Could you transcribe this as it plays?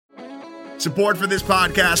Support for this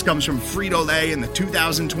podcast comes from Frito-Lay and the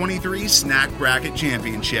 2023 Snack Bracket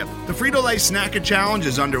Championship. The Frito-Lay Snack Challenge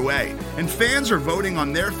is underway, and fans are voting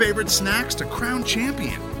on their favorite snacks to crown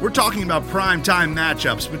champion. We're talking about primetime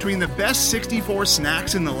matchups between the best 64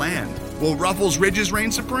 snacks in the land. Will Ruffles Ridges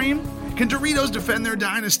reign supreme? Can Doritos defend their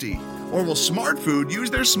dynasty? Or will Smart Food use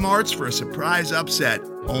their smarts for a surprise upset?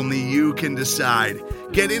 Only you can decide.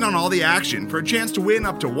 Get in on all the action for a chance to win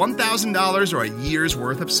up to $1,000 or a year's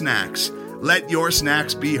worth of snacks. Let your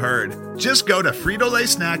snacks be heard. Just go to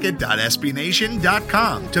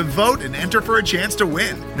fritolaysnacket.sbnation.com to vote and enter for a chance to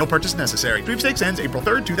win. No purchase necessary. Sweepstakes ends April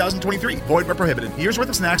 3rd, 2023. Void where prohibited. Year's worth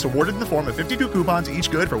of snacks awarded in the form of 52 coupons, each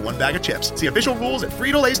good for one bag of chips. See official rules at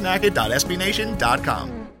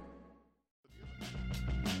fritolaysnacket.sbnation.com.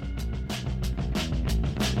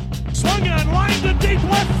 Swung on, line to deep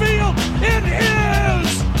left field. It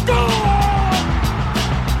is gone!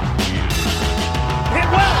 Hit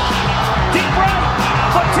well. Deep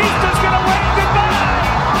right. Batista's going to wave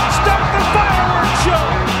goodbye. Start the fireworks show.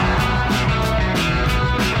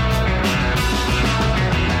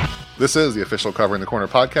 This is the official Covering the Corner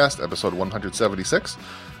podcast, episode 176.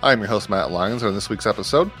 I am your host, Matt Lyons, and on this week's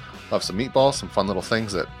episode, we'll have some meatballs, some fun little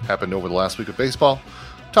things that happened over the last week of baseball.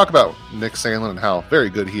 Talk about Nick Sandlin and how very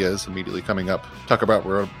good he is immediately coming up. Talk about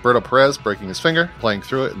Roberto Perez breaking his finger, playing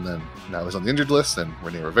through it, and then now he's on the injured list, and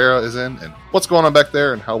Rene Rivera is in, and what's going on back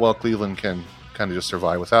there and how well Cleveland can kind of just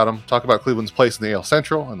survive without him. Talk about Cleveland's place in the AL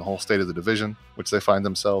Central and the whole state of the division, which they find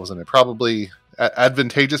themselves in a probably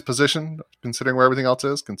advantageous position, considering where everything else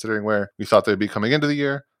is, considering where we thought they'd be coming into the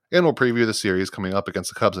year. And we'll preview the series coming up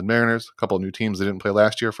against the Cubs and Mariners, a couple of new teams that didn't play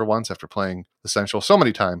last year for once after playing the Central so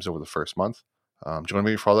many times over the first month. Join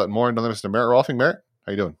me for all that and more. Another Mr. Merritt Rolfing. Merritt,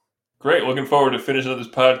 how you doing? Great. Looking forward to finishing up this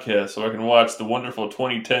podcast so I can watch the wonderful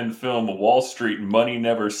 2010 film Wall Street Money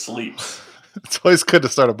Never Sleeps. It's always good to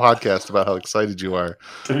start a podcast about how excited you are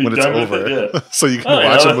when it's over. Yeah. So you can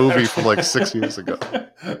watch a movie from like 6 years ago.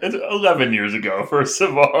 It's 11 years ago, first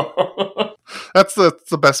of all. That's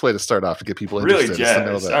the best way to start off to get people interested. Really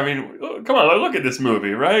jazzed. I mean, come on, look at this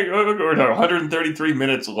movie, right? We're 133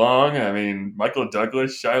 minutes long. I mean, Michael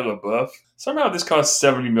Douglas, Shia LaBeouf. Somehow this cost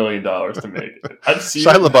 $70 million to make it.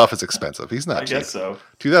 Shia LaBeouf is expensive. He's not cheap. I guess so.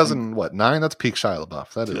 2009? That's peak Shia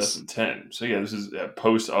LaBeouf. That is 2010. So yeah, this is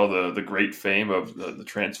post all the great fame of the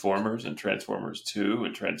Transformers and Transformers 2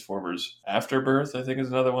 and Transformers Afterbirth, I think is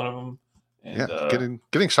another one of them. And, yeah, getting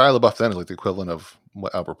Shia LaBeouf then is like the equivalent of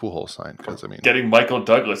what Albert Pujols signed. Because I mean, getting Michael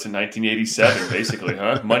Douglas in 1987, basically,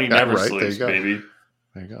 huh? Money never right, sleeps, baby.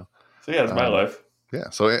 There you go. So yeah, that's my life. Yeah,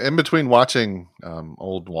 so in between watching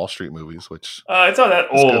old Wall Street movies, which it's not that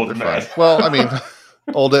old, man. Well, I mean,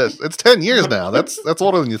 old is it's 10 years now. That's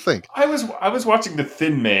older than you think. I was watching The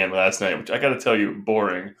Thin Man last night, which I got to tell you,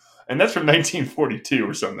 boring, and that's from 1942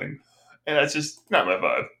 or something, and that's just not my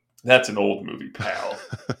vibe. That's an old movie, pal.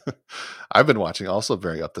 I've been watching also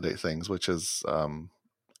very up-to-date things, which is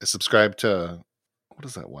subscribed to, what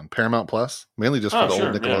is that one? Paramount Plus, mainly just for the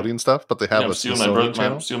old Nickelodeon stuff, but they have a Smithsonian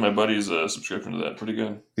channel. I'm stealing my buddy's subscription to that. Pretty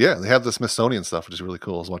good. Yeah, they have the Smithsonian stuff, which is really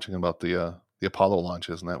cool. I was watching about the Apollo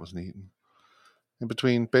launches, and that was neat. In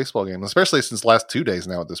between baseball games, especially since the last 2 days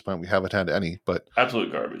now at this point, we haven't had any, but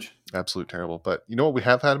absolute garbage. Absolute terrible. But you know what we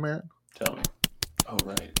have had, Merritt? Tell me. Oh,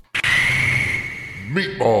 right.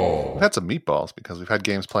 Meatball. We've had some meatballs because we've had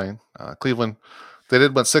games playing. Cleveland, they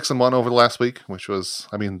went 6-1 over the last week, which was,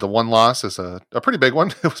 I mean, the one loss is a pretty big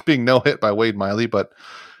one. It was being no hit by Wade Miley, but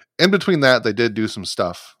in between that, they did do some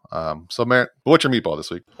stuff. So, Merritt, what's your meatball this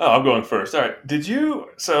week? Oh, I'm going first. All right.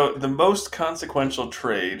 So the most consequential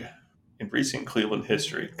trade in recent Cleveland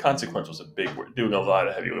history, consequential is a big word, doing a lot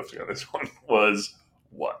of heavy lifting on this one, was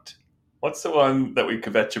what? What's the one that we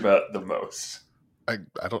kvetch about the most? I'm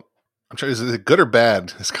sure, is it good or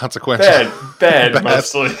bad? It's consequential. Bad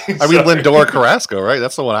mostly. I mean, Lindor Carrasco, right?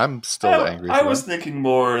 That's the one I'm still angry for. I was thinking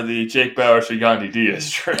more the Jake Bauer for Yandy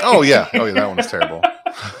Diaz trade. Oh, yeah, that one was terrible.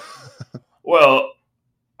 Well,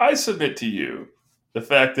 I submit to you the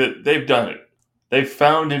fact that they've done it. They've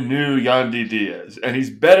found a new Yandy Diaz, and he's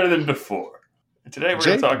better than before. And today we're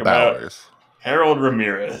going to talk about Harold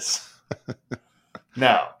Ramirez.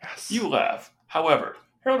 Now, You laugh. However,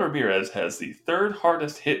 Harold Ramirez has the third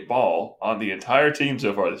hardest hit ball on the entire team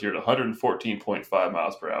so far this year at 114.5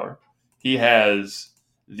 miles per hour. He has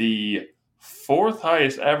the fourth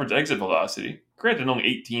highest average exit velocity. Granted, only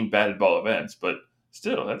 18 batted ball events, but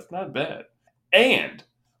still, that's not bad. And,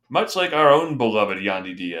 much like our own beloved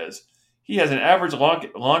Yandy Diaz, he has an average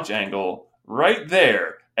launch angle right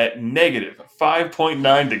there at negative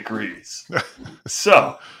 5.9 degrees.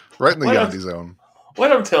 So, right in the Yandy zone.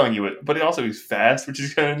 What I'm telling you, but also he's fast, which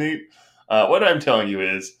is kind of neat. What I'm telling you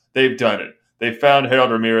is They've done it. They found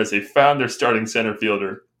Harold Ramirez. They found their starting center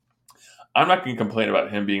fielder. I'm not going to complain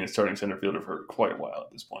about him being a starting center fielder for quite a while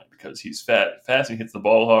at this point because he's fast and hits the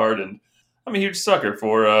ball hard, and I'm a huge sucker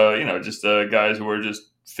for just guys who are just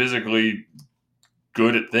physically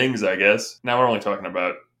good at things, I guess. Now we're only talking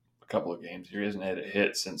about a couple of games here. He hasn't had a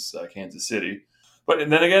hit since Kansas City. But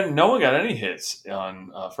then again, no one got any hits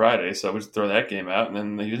on Friday, so we just throw that game out, and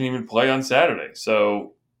then he didn't even play on Saturday.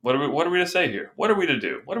 So what are we to say here? What are we to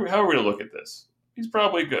do? How are we to look at this? He's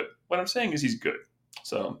probably good. What I'm saying is he's good.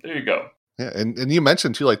 So there you go. Yeah, and you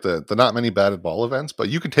mentioned too, like the not many batted ball events, but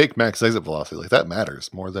you can take max exit velocity. Like that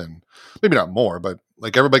matters more than, maybe not more, but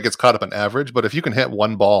like everybody gets caught up on average. But if you can hit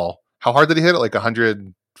one ball, how hard did he hit it? Like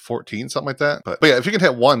 114, something like that. But yeah, if you can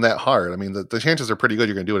hit one that hard, I mean, the chances are pretty good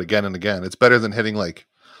you're going to do it again and again. It's better than hitting like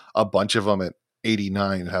a bunch of them at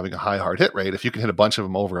 89 and having a high hard hit rate. If you can hit a bunch of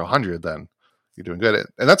them over 100, then you're doing good.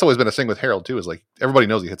 And that's always been a thing with Harold too, is like everybody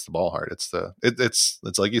knows he hits the ball hard. It's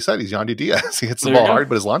like you said, he's Yandy Diaz. He hits the ball hard,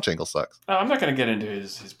 but his launch angle sucks. I'm not going to get into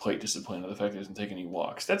his plate discipline or the fact that he doesn't take any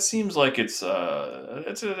walks. That seems like it's muddling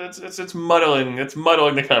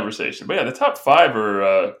the conversation. But yeah, the top five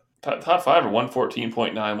are 114.9,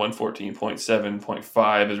 114.7,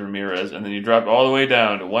 0.5 is Ramirez, and then you drop all the way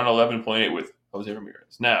down to 111.8 with Jose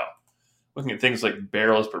Ramirez. Now, looking at things like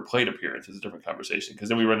barrels per plate appearance is a different conversation, because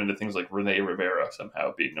then we run into things like Rene Rivera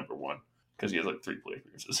somehow being number one because he has like 3 plate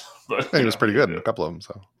appearances. But he was pretty good in a couple of them.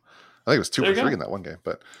 So I think it was 2 or 3 in that one game.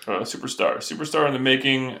 But superstar in the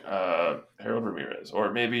making, Harold Ramirez,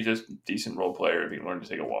 or maybe just decent role player if he can learn to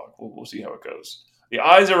take a walk. We'll see how it goes. The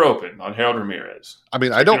eyes are open on Harold Ramirez. I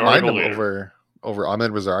mean, I don't mind him over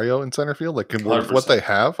Ahmed Rosario in center field. Like, with what they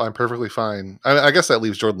have, I'm perfectly fine. I guess that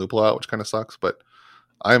leaves Jordan Luplow out, which kind of sucks, but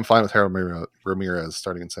I am fine with Harold Ramirez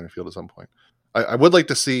starting in center field at some point. I would like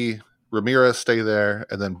to see Ramirez stay there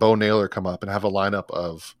and then Bo Naylor come up and have a lineup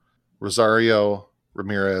of Rosario,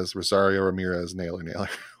 Ramirez, Naylor.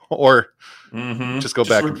 Or just go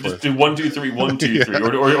back and forth. Just do 1, 2, 3, 1, 2, 3. Yeah.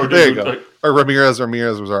 Or there you go. Or Ramirez,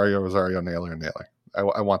 Rosario, Naylor.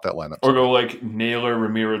 I want that lineup. Or go like Naylor,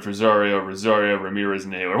 Ramirez, Rosario, Ramirez,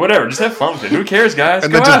 Naylor. Whatever. Just have fun with it. Who cares, guys?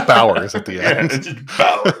 And then just Bowers at the end. Just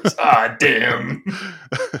Bowers. Damn.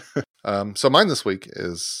 So mine this week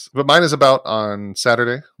is about on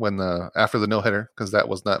Saturday after the no-hitter, because that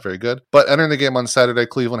was not very good. But entering the game on Saturday,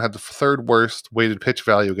 Cleveland had the 3rd worst weighted pitch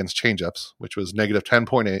value against changeups, which was negative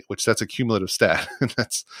 10.8, which that's a cumulative stat.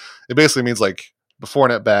 It basically means like before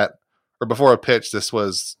an at-bat or before a pitch, this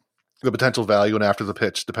was the potential value, and after the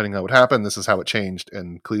pitch, depending on what happened, this is how it changed,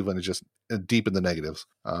 and Cleveland is just deep in the negatives.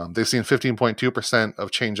 They've seen 15.2% of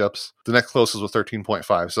changeups. The next closest was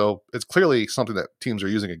 13.5, so it's clearly something that teams are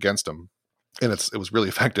using against them, and it was really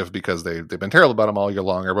effective because they've been terrible about them all year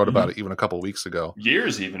long. I wrote about it even a couple of weeks ago.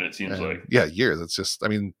 Years even, it seems like. Yeah, years. It's just, I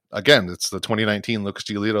mean, again, it's the 2019 Lucas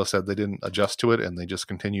Giolito said they didn't adjust to it, and they just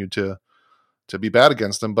continued to be bad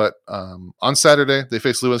against them. But on Saturday, they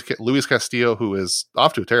faced Luis Castillo, who is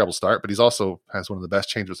off to a terrible start, but he's also has one of the best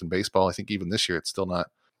changeups in baseball. I think even this year, it's still not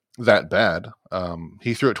that bad.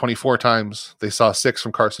 He threw it 24 times. They saw 6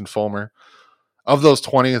 from Carson Fulmer. Of those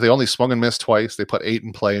 20, they only swung and missed twice. They put 8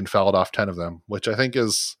 in play and fouled off 10 of them, which I think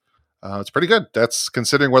is it's pretty good. That's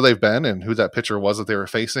considering where they've been and who that pitcher was that they were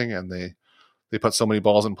facing, and they put so many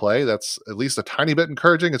balls in play. That's at least a tiny bit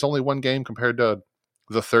encouraging. It's only one game compared to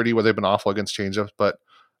the 30 where they've been awful against changeups, but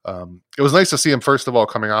it was nice to see him, first of all,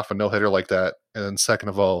 coming off a no-hitter like that, and then second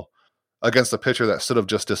of all, against a pitcher that should have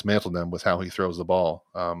just dismantled them with how he throws the ball.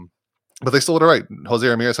 But they still did it right. Jose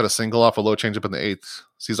Ramirez had a single off a low changeup in the 8th.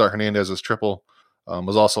 Cesar Hernandez's triple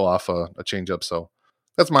was also off a changeup. So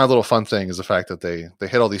that's my little fun thing, is the fact that they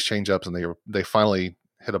hit all these changeups and they finally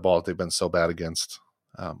hit a ball that they've been so bad against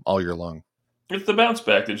all year long. It's the bounce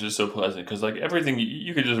back that's just so pleasant, because like everything,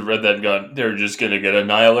 you could just have read that and gone, they're just going to get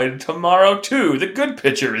annihilated tomorrow too. The good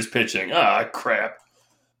pitcher is pitching. Crap.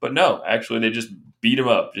 But no, actually they just beat him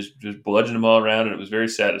up, just bludgeoned him all around, and it was very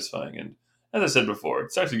satisfying. And as I said before,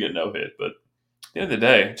 it starts to get no hit, but at the end of the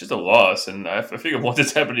day, it's just a loss. And I figure once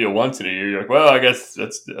it's happened to you once in a year, you're like, well, I guess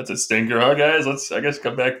that's a stinker, huh, guys? Let's, I guess,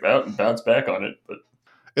 come back out and bounce back on it. But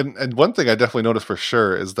and one thing I definitely noticed for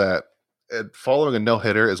sure is that following a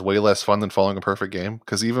no-hitter is way less fun than following a perfect game,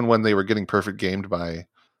 because even when they were getting perfect gamed by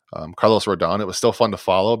Carlos Rodon, it was still fun to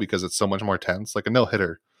follow because it's so much more tense. Like a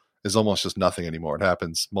no-hitter is almost just nothing anymore. It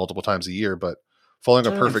happens multiple times a year, but following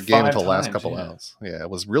a perfect game until the last couple outs, it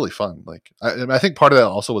was really fun. Like I think part of that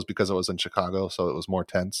also was because it was in Chicago, so it was more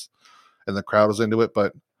tense and the crowd was into it.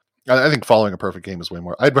 But I think following a perfect game is way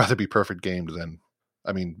more. I'd rather be perfect gamed than,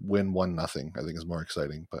 win 1-0. I think is more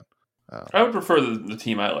exciting, but I would prefer the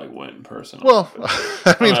team I like win personally. Well,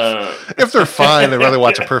 I mean, if they're fine, I'd rather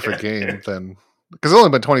watch a perfect game than because there's only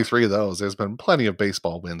been 23 of those. There's been plenty of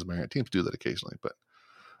baseball wins. Teams do that occasionally, but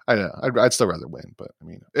I don't know. I'd still rather win. But I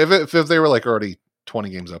mean, if they were like already 20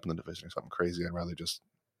 games up in the division or something crazy, I'd rather just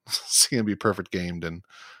see them be perfect gamed and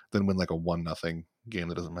then win like a 1-0 game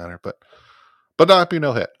that doesn't matter. But not be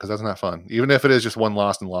no hit because that's not fun. Even if it is just one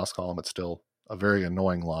loss in the loss column, it's still a very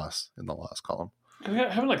annoying loss in the loss column. We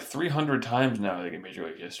have like 300 times now in Major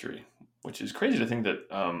League history, which is crazy to think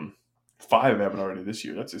that 5 haven't already this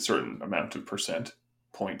year. That's a certain amount of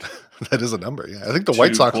point. That is a number, yeah. I think the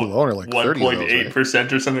White Sox alone are like 1.8%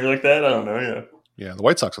 right? Or something like that. I don't know, yeah. Yeah, the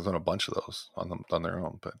White Sox have done a bunch of those on their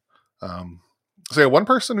own. But so yeah, one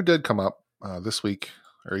person who did come up this week,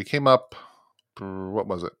 or he came up, what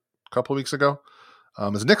was it, a couple of weeks ago,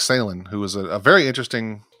 is Nick Sandlin, who was a very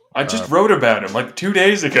interesting... I just wrote about him like 2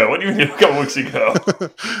 days ago. What do you mean a couple weeks ago?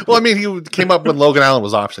 Well, I mean, he came up when Logan Allen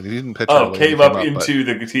was optioned. He didn't pitch. Came up into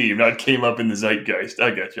the team, not came up in the zeitgeist.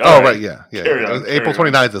 I got you. Right, yeah. April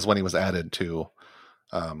 29th is when he was added to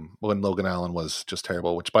when Logan Allen was just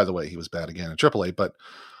terrible, which, by the way, he was bad again in AAA. But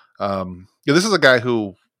this is a guy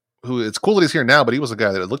who it's cool that he's here now, but he was a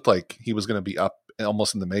guy that it looked like he was going to be up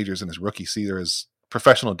almost in the majors in his rookie season or his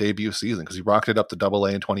professional debut season because he rocketed up to AA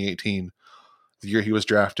in 2018. The year he was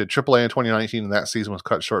drafted, AAA in 2019, and that season was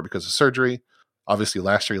cut short because of surgery. Obviously,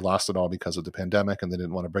 last year he lost it all because of the pandemic, and they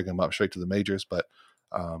didn't want to bring him up straight to the majors. But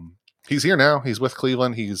he's here now. He's with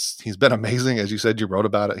Cleveland. He's been amazing, as you said. You wrote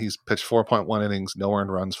about it. He's pitched 4.1 innings, no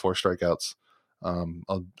earned runs, 4 strikeouts,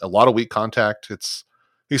 a lot of weak contact.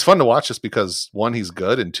 He's fun to watch just because 1, he's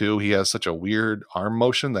good, and 2, he has such a weird arm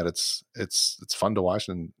motion that it's fun to watch,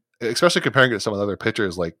 and especially comparing it to some of the other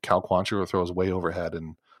pitchers like Cal Quantrill who throws way overhead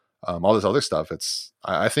and all this other stuff.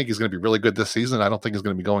 I think he's going to be really good this season. I don't think he's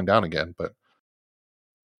going to be going down again. But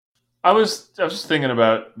I was just thinking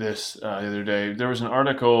about this the other day. There was an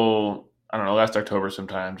article, I don't know, last October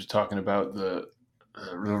sometime, just talking about the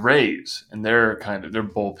Rays and their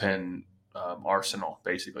bullpen arsenal,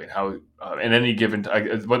 basically, and how in any given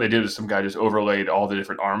what they did is some guy just overlaid all the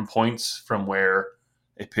different arm points from where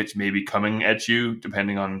a pitch may be coming at you,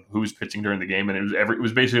 depending on who's pitching during the game, and it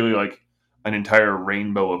was basically like an entire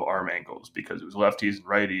rainbow of arm angles because it was lefties and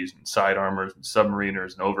righties and side armors and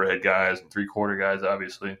submariners and overhead guys and 3/4 guys,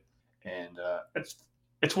 obviously. And it's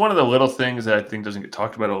one of the little things that I think doesn't get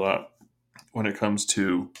talked about a lot when it comes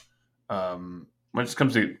to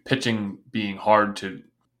pitching being hard to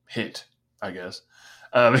hit, I guess,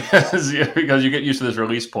 because you get used to this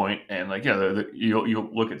release point and you'll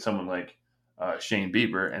look at someone like Shane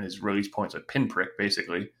Bieber and his release point's a pinprick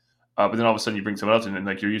basically. But then all of a sudden you bring someone else in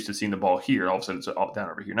and you're used to seeing the ball here. All of a sudden it's all down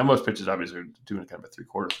over here. Now most pitchers obviously are doing kind of a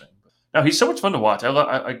 3/4 thing. But now he's so much fun to watch. When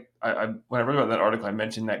I read about that article, I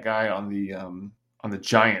mentioned that guy on the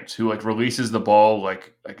Giants who releases the ball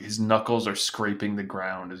like his knuckles are scraping the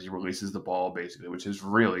ground as he releases the ball basically, which is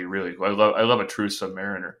really really cool. I love a true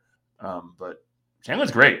submariner. But Chandler's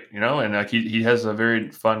great, and he has a very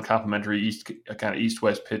fun complementary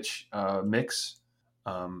east-west pitch mix.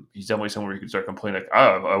 He's definitely someone where you could start complaining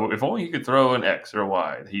if only he could throw an X or a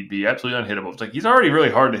Y, he'd be absolutely unhittable. It's he's already really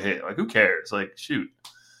hard to hit. Who cares? Shoot.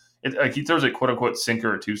 He throws a quote-unquote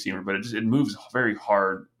sinker or two-seamer, but it moves very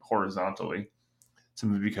hard horizontally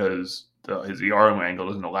simply because the arm angle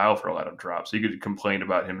doesn't allow for a lot of drop. So you could complain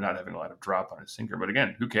about him not having a lot of drop on his sinker. But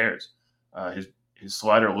again, who cares? His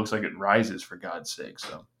slider looks like it rises, for God's sake.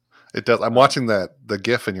 So it does. I'm watching the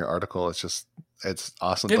GIF in your article. It's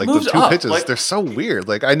awesome. It the two pitches, they're so weird.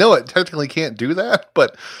 I know it technically can't do that,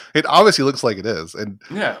 but it obviously looks like it is. And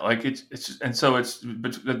yeah,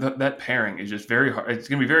 that pairing is just very hard. It's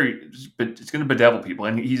going to bedevil people.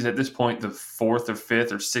 And he's at this point the 4th or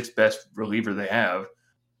 5th or 6th best reliever they have.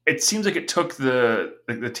 It seems like it took the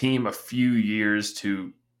team a few years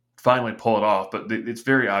to finally pull it off, but it's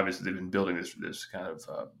very obvious that they've been building this kind of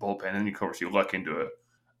bullpen. And of course, you luck into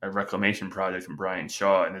a reclamation project from Brian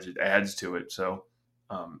Shaw, and it just adds to it. So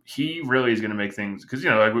he really is going to make things because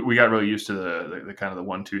we got really used to the kind of the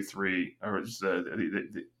 1, 2, 3, or just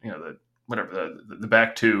the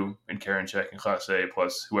back two in Karinchak and Class A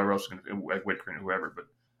plus whoever else is going to like Whitgren or whoever. But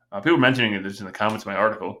people mentioning this in the comments of my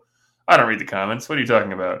article. I don't read the comments. What are you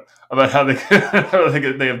talking about? About how they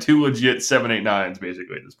have 2 legit 7, 8, 9s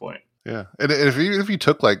basically at this point. Yeah, and if you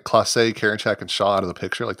took Class A, Karinchak, and Shaw out of the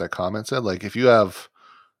picture, like that comment said, if you have,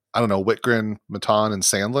 I don't know, Whitgren, Matan, and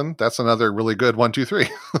Sandlin, that's another really good 1, 2, 3.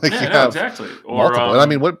 Exactly. Or, multiple. And I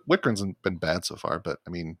mean, Whitgren's been bad so far, but I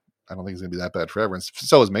mean, I don't think he's going to be that bad forever. And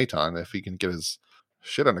so is Matan. If he can get his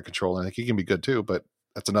shit under control, I think he can be good too. But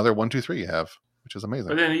that's another 1, 2, 3 you have. which is amazing.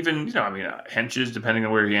 But then even Henches, depending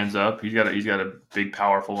on where he ends up, he's got a big,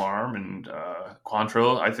 powerful arm, and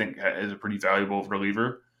Quantrill, I think, is a pretty valuable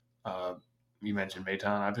reliever. You mentioned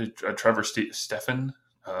Maton. I think Trevor Stephan.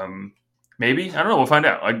 Maybe, I don't know. We'll find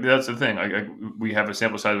out. Like, that's the thing. Like we have a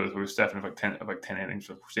sample size with Stephan of 10 innings.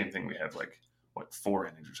 So same thing. We have 4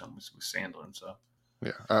 innings or something with Sandlin. So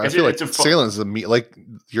yeah, I feel like Sandlin is like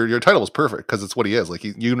your title was perfect because it's what he is. Like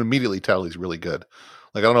you can immediately tell he's really good.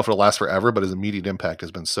 Like I don't know if it'll last forever, but his immediate impact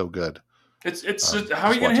has been so good. It's just how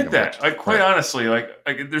are you gonna hit that? Like quite honestly, like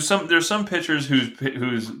there's some pitchers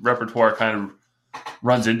whose repertoire kind of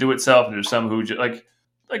runs into itself, and there's some who just,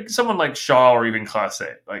 like someone like Shaw or even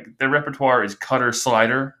Clase, like their repertoire is cutter,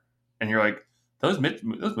 slider, and you're like those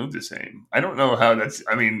move the same. I don't know how that's.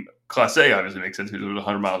 I mean, Clase obviously makes sense because it was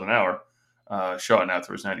 100 miles an hour. Shaw now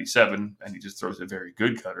throws 97, and he just throws a very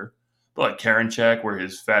good cutter. But like Karinchak, where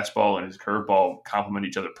his fastball and his curveball complement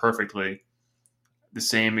each other perfectly, the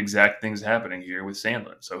same exact thing's happening here with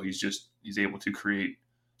Sandlin. So he's able to create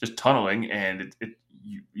just tunneling, and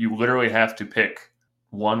you literally have to pick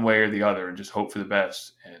one way or the other and just hope for the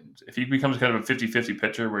best. And if he becomes kind of a 50-50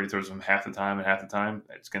 pitcher where he throws them half the time,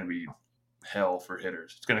 it's going to be hell for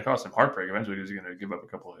hitters. It's going to cost him heartbreak eventually because he's going to give up a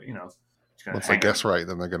couple of, Once they guess right,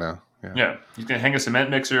 then they're going to, yeah, he's going to hang a cement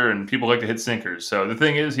mixer, and people like to hit sinkers. So the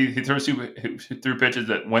thing is, he throws through pitches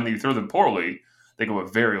that when you throw them poorly, they go a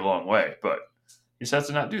very long way. But he just has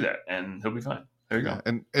to not do that, and he'll be fine. There you go.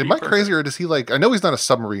 And am I crazy, or does he I know he's not a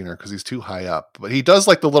submariner because he's too high up, but he does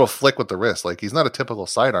the little flick with the wrist. Like he's not a typical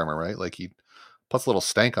side armor, right? Like he puts a little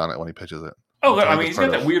stank on it when he pitches it. Oh, I mean, he's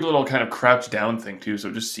got that weird little kind of crouch down thing too, so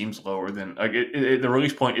it just seems lower than the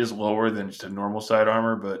release point is lower than just a normal side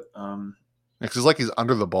armor, but because it's he's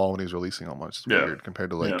under the ball when he's releasing almost. It's weird compared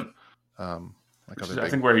to I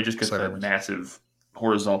think where he just gets that massive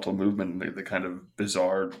horizontal movement, the kind of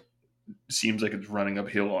bizarre, seems like it's running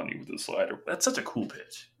uphill on you with the slider. That's such a cool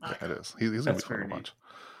pitch. Yeah, it is. He's going to be fun to watch.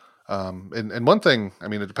 And one thing, I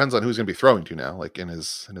mean, it depends on who's going to be throwing to now. Like in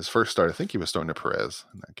his first start, I think he was throwing to Perez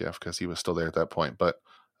in that GIF because he was still there at that point. But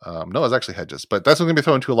no, it was actually Hedges. But that's what's going to be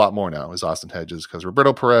throwing to a lot more now is Austin Hedges because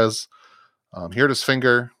Roberto Perez hurt his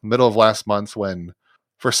finger middle of last month when,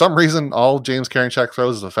 for some reason, all James Karinchak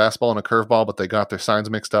throws is a fastball and a curveball, but they got their signs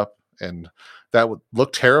mixed up. And that would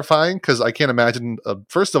look terrifying because I can't imagine,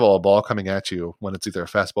 first of all, a ball coming at you when it's either a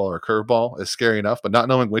fastball or a curveball is scary enough, but not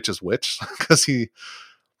knowing which is which because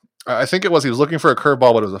I think he was looking for a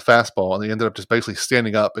curveball, but it was a fastball, and he ended up just basically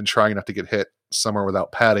standing up and trying not to get hit somewhere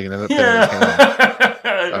without padding and ended up hitting his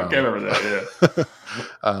hand. I can't remember that,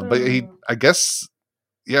 yeah. But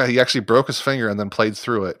he actually broke his finger and then played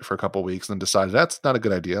through it for a couple of weeks and then decided that's not a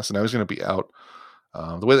good idea. So now he's going to be out.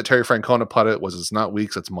 The way that Terry Francona put it was it's not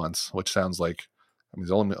weeks, it's months, which sounds like, there's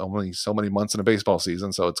only so many months in a baseball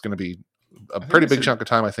season, so it's going to be a pretty big chunk of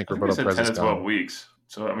time, I think Roberto Perez is 10 to 12 weeks.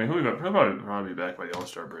 So, I mean, he'll probably be back by the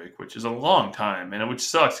All-Star break, which is a long time, and which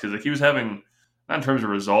sucks because he was having, not in terms of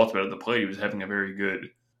results, but at the plate, he was having a very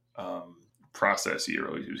good process here.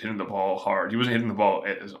 He was hitting the ball hard. He wasn't hitting the ball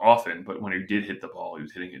as often, but when he did hit the ball, he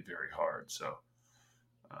was hitting it very hard. So,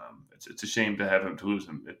 it's a shame to have him to lose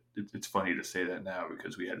him. It's funny to say that now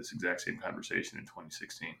because we had this exact same conversation in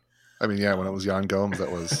 2016. I mean, yeah, when it was Yan Gomes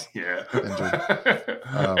that was injured.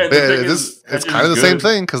 It's kind of the same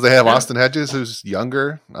thing because they have Austin Hedges, who's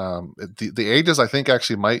younger. The ages, I think,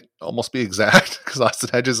 actually might almost be exact because Austin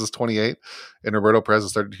Hedges is 28 and Roberto Perez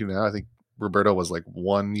is 32 now. I think Roberto was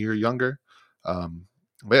 1 year younger. But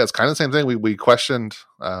yeah, it's kind of the same thing. We questioned.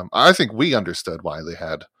 I think we understood why they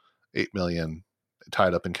had $8 million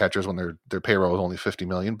tied up in catchers when their payroll was only $50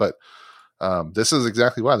 million. But this is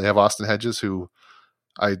exactly why they have Austin Hedges, who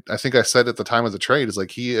I think I said at the time of the trade is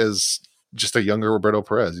he is just a younger Roberto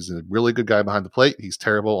Perez. He's a really good guy behind the plate. He's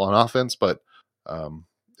terrible on offense, but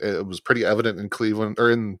it was pretty evident in Cleveland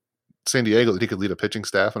or in San Diego that he could lead a pitching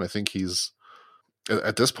staff. And I think he's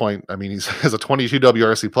at this point, I mean, he has a 22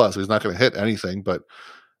 WRC plus, so he's not going to hit anything, but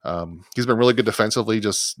he's been really good defensively,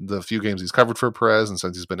 just the few games he's covered for Perez. And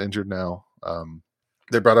since he's been injured now,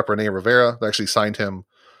 they brought up Rene Rivera. They actually signed him.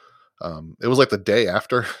 It was the day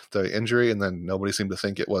after the injury, and then nobody seemed to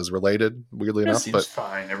think it was related, weirdly enough. But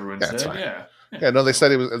fine, everyone said, fine. Yeah. No, they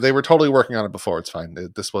said they were totally working on it before. It's fine.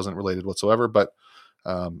 This wasn't related whatsoever, but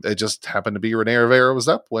it just happened to be Rene Rivera was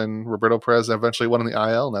up when Roberto Perez eventually went on the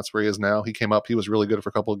IL, and that's where he is now. He came up. He was really good for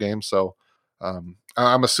a couple of games. So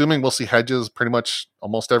I'm assuming we'll see Hedges pretty much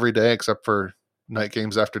almost every day, except for night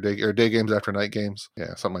games after day, or day games after night games.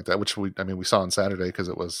 Yeah, something like that, which we saw on Saturday because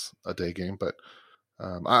it was a day game, but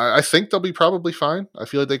I think they'll be probably fine. I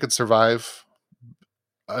feel like they could survive.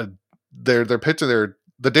 Their pitcher,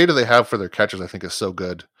 the data they have for their catchers, I think, is so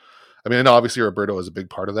good. I mean, I know obviously Roberto is a big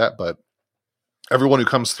part of that, but everyone who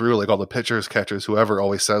comes through, like all the pitchers, catchers, whoever,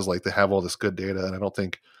 always says like they have all this good data, and I don't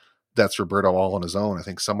think that's Roberto all on his own. I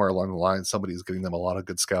think somewhere along the line, somebody's getting them a lot of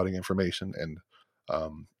good scouting information, and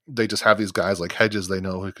they just have these guys like Hedges they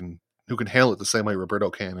know who can handle it the same way Roberto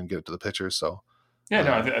can and get it to the pitchers. So yeah,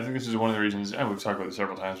 no, I think this is one of the reasons, and we've talked about this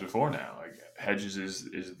several times before now. Like Hedges is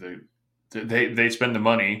they spend the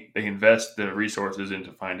money, they invest the resources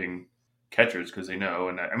into finding catchers because they know,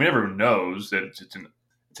 and I mean everyone knows that it's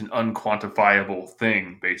an unquantifiable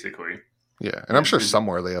thing basically. Yeah, and I'm sure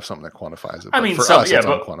somewhere they have something that quantifies it. I mean, for some, us, yeah, it's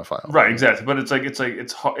but, unquantifiable. Right, exactly. But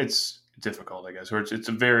it's difficult, I guess, or it's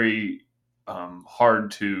a very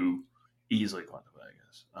hard to easily quantify, I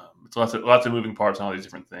guess. It's lots of moving parts on all these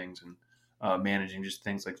different things, and managing just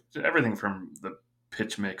things like everything from the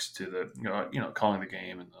pitch mix to the calling the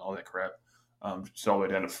game and all that crap, just all the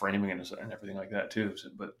way down to framing and everything like that too. So,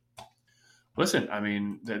 but listen, I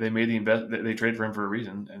mean, they made they traded for him for a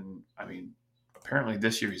reason, and I mean, apparently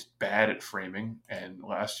this year he's bad at framing, and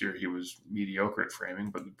last year he was mediocre at framing,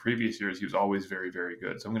 but the previous years he was always very, very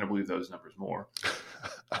good. So I'm going to believe those numbers more.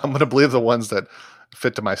 I'm going to believe the ones that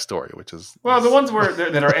fit to my story, which is the ones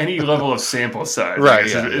that are any level of sample size. Right.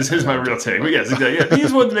 Is my real take. But yes, exactly. Yeah,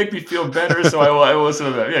 these ones make me feel better, so I will listen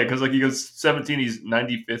to that. Yeah, because like he goes 17, he's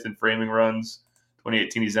 95th in framing runs.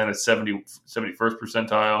 2018, he's down at 71st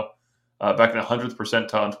percentile. Back in the 100th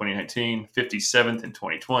percentile in 2019, 57th in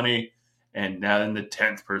 2020. And now in the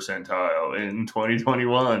 10th percentile in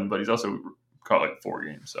 2021, but he's also caught like 4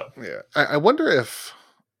 games. So yeah, I wonder if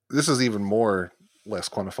this is even less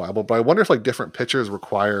quantifiable, but I wonder if like different pitchers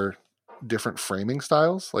require different framing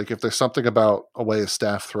styles. Like if there's something about a way a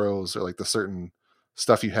staff throws or like the certain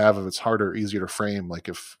stuff you have, if it's harder or easier to frame, like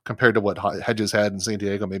if compared to what Hedges had in San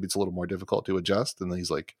Diego, maybe it's a little more difficult to adjust, and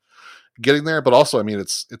he's like getting there. But also, I mean,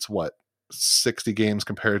 it's what 60 games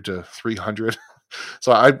compared to 300.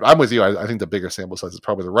 So I'm with you. I think the bigger sample size is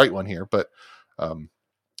probably the right one here, but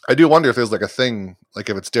I do wonder if there's like a thing, like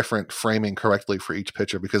if it's different framing correctly for each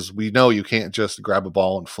pitcher, because we know you can't just grab a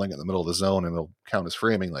ball and fling it in the middle of the zone and it'll count as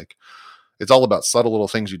framing. Like it's all about subtle little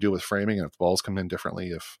things you do with framing, and if balls come in differently,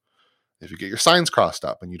 if you get your signs crossed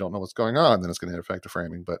up and you don't know what's going on, then it's going to affect the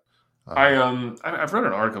framing. But I've read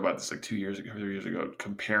an article about this like 2 years ago, 3 years ago,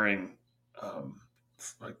 comparing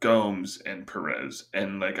like Gomes and Perez,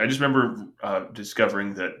 and like I just remember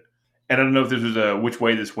discovering that, and I don't know if this was which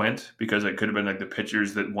way this went, because it could have been like the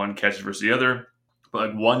pitchers that one catches versus the other, but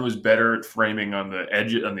like one was better at framing on the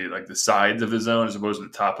edge, on the like the sides of the zone as opposed to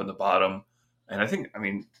the top and the bottom. And I think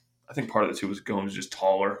part of the two was Gomes just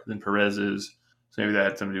taller than Perez is, so maybe that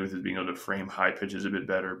had something to do with his being able to frame high pitches a bit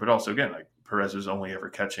better. But also again, like Perez was only ever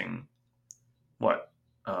catching what.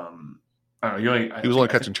 I don't know. He was only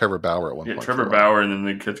catching Trevor Bauer at one point. Yeah, Trevor Bauer, and then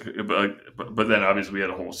they catch, but then obviously we had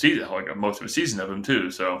a whole season, like most of a season of him too.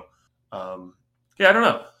 So, yeah, I don't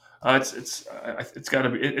know. It's got to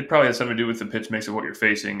be. It probably has something to do with the pitch mix of what you're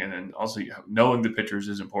facing, and then also knowing the pitchers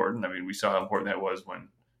is important. I mean, we saw how important that was when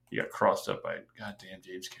he got crossed up by goddamn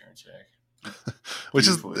James Karinchak. Which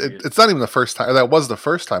is, it's not even the first time. That was the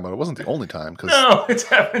first time, but it wasn't the only time. No, it's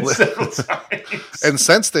happened several times. And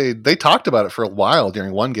since they talked about it for a while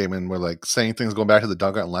during one game, and were like saying things, going back to the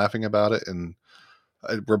dugout and laughing about it. And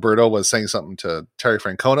Roberto was saying something to Terry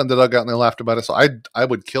Francona in the dugout, and they laughed about it. So I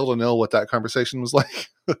would kill to know what that conversation was like.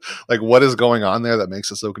 Like, what is going on there that makes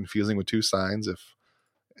it so confusing with two signs?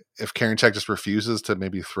 If Karinchak just refuses to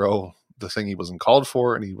maybe throw the thing he wasn't called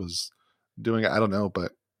for, and he was doing it, I don't know,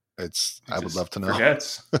 but. I would love to know.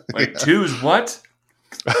 Forgets. Like, two's what?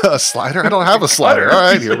 A slider? I don't have a slider. All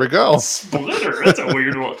right, here we go. Splitter. That's a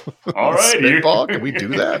weird one. All right. Spitball? Can we do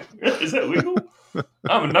that? Is that legal?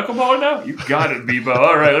 I'm a knuckleballer now? You got it, Bebo.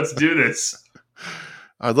 All right, let's do this.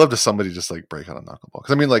 I'd love to somebody just like break out a knuckleball.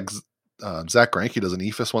 Because I mean, like Zach Greinke does an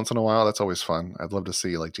ephus once in a while. That's always fun. I'd love to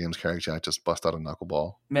see like James Karinchak just bust out a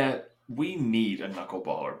knuckleball. Matt, we need a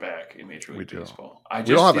knuckleballer back in Major League Baseball. We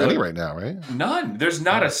don't have any right now, right? None. There's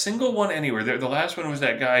not a single one anywhere. The last one was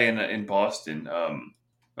that guy in Boston,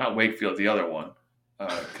 not Wakefield, the other one.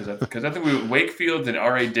 Because I think we were Wakefield and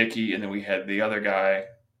R.A. Dickey, and then we had the other guy,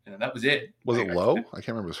 and that was it. Was it Lowe? I can't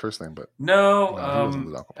remember his first name, but no. I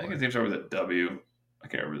think his name started with a W. I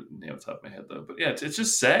can't remember the name off the top of my head though. But yeah, it's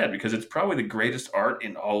just sad because it's probably the greatest art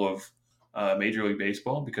in all of Major League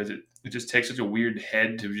Baseball, because it just takes such a weird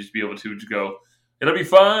head to just be able to just go, it'll be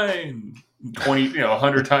fine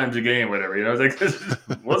 100 times a game, whatever. It's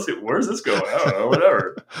like, where's this going? I don't know,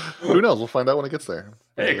 whatever. Who knows? We'll find out when it gets there.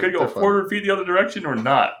 Hey, it could go 400 feet the other direction or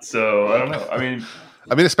not. So I don't know. I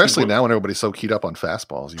mean, especially now when everybody's so keyed up on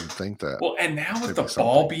fastballs, you would think that. Well, and now with the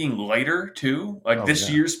ball being lighter too, like this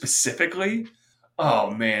year specifically,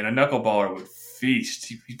 Oh, man, a knuckleballer would feast.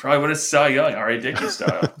 He probably would have Cy Young, R.A. Dickey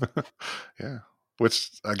style. Yeah.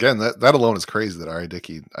 Which, again, that alone is crazy that R.A.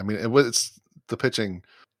 Dickey, I mean, it's the pitching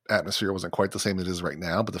atmosphere wasn't quite the same as it is right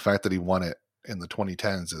now, but the fact that he won it in the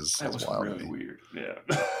 2010s is wild. Really weird. Yeah.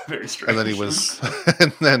 Very strange. And then he was,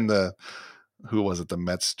 and then who was it? The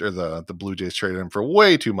Mets or the Blue Jays traded him for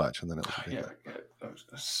way too much. And then it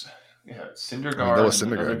was Syndergaard,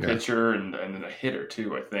 another pitcher, and then a hitter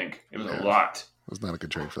too. I think it was a lot. It was not a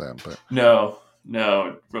good trade for them, but no,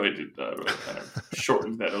 it really did really kind of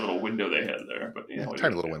shorten that little window they had there. But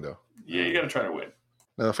tiny little window. Yeah, you got to try to win.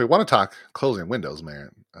 Now, if we want to talk closing windows,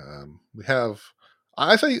 man, we have.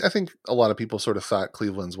 I think a lot of people sort of thought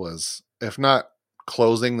Cleveland's was, if not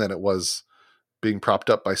closing, then it was being propped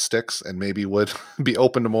up by sticks and maybe would be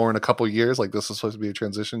open to more in a couple of years. Like this is supposed to be a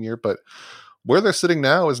transition year, but where they're sitting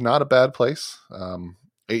now is not a bad place.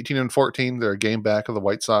 18-14, they're a game back of the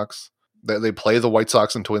White Sox. They play the White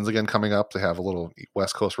Sox and Twins again coming up. They have a little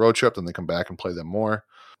West Coast road trip, then they come back and play them more.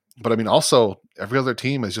 But I mean, also every other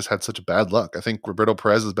team has just had such bad luck. I think Roberto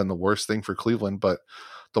Perez has been the worst thing for Cleveland, but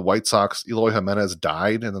the White Sox, Eloy Jimenez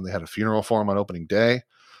died, and then they had a funeral for him on opening day.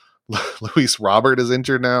 Luis Robert is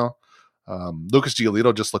injured now. Lucas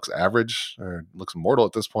Giolito just looks average, or looks mortal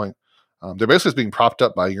at this point. They're basically being propped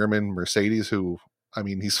up by Yermin Mercedes, who, I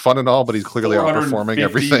mean, he's fun and all, but he's clearly outperforming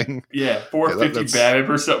everything. Yeah, 450 BABIP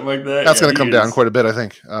or something like that. That's going to come down quite a bit, I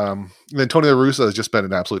think. Then Tony La Russa has just been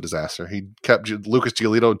an absolute disaster. He kept Lucas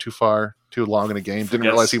Giolito too long in a game. Didn't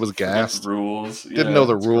realize he was gassed. Rules. Didn't know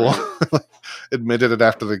the rule. Admitted it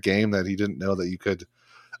after the game that he didn't know that you could.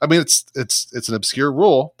 I mean, it's an obscure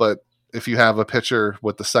rule, but if you have a pitcher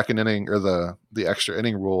with the second inning or the extra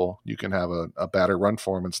inning rule, you can have a batter run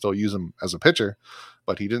for him and still use him as a pitcher.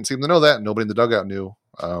 But he didn't seem to know that. And nobody in the dugout knew.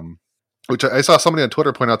 Which I saw somebody on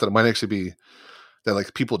Twitter point out that it might actually be that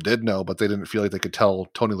like people did know, but they didn't feel like they could tell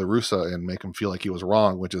Tony La Russa and make him feel like he was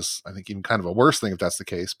wrong, which is, I think, even kind of a worse thing if that's the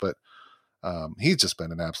case. But he's just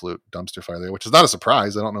been an absolute dumpster fire there, which is not a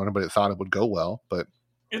surprise. I don't know anybody that thought it would go well, but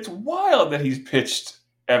it's wild that he's pitched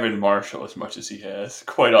Evan Marshall as much as he has,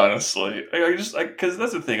 quite honestly. Because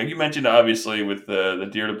that's the thing. Like you mentioned, obviously, with the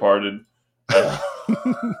dear departed.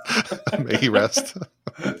 May he rest.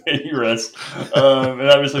 May he rest. And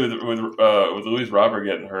obviously with Luis Robert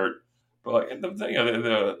getting hurt, but like the thing,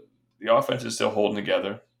 the offense is still holding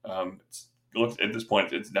together. At this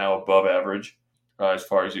point, it's now above average as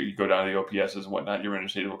far as you go down to the OPSs and whatnot. You're going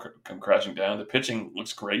to see it will come crashing down. The pitching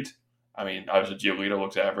looks great. I mean, obviously Giolito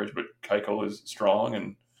looks average, but Keuchel is strong,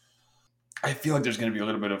 and I feel like there's going to be a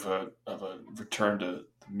little bit of a return to the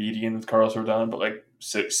median with Carlos Rodon, but like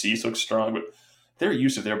Cease looks strong, but their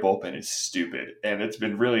use of their bullpen is stupid, and it's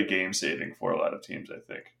been really game saving for a lot of teams, I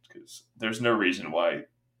think, because there's no reason why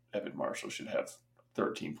Evan Marshall should have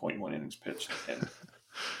 13.1 innings pitched. And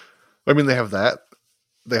I mean, they have that.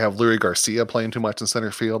 They have Lurie Garcia playing too much in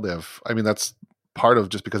center field. That's part of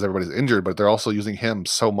just because everybody's injured, but they're also using him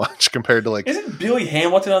so much compared to like. Isn't Billy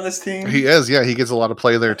Hamilton on this team? He is, yeah. He gets a lot of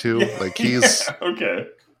play there too. Yeah, like he's okay.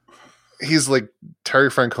 He's like Terry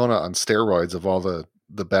Francona on steroids of all the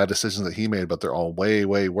bad decisions that he made, but they're all way,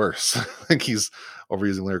 way worse. I think he's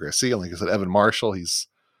overusing Lurie Garcia. Like I said, Evan Marshall, he's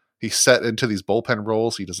set into these bullpen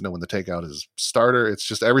roles. He doesn't know when to take out his starter. It's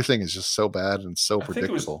just everything is just so bad and so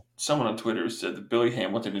predictable. Think it was someone on Twitter said that Billy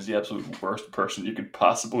Hamilton is the absolute worst person you could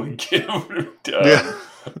possibly give. Yeah.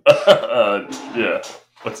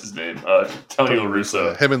 What's his name? Tony La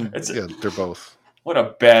Russa. Him and they're both. What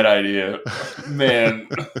a bad idea, man!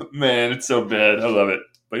 It's so bad. I love it.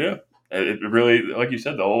 But yeah, it really, like you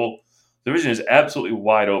said, the whole division is absolutely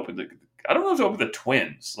wide open. I don't know if it's open to the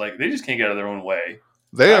Twins. Like they just can't get out of their own way.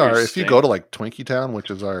 They are. If you go to like Twinkie Town,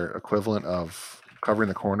 which is our equivalent of covering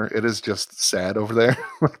the corner, it is just sad over there.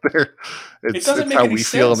 It's how we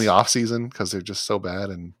feel in the off season because they're just so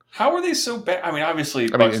bad. And how are they so bad? I mean, obviously,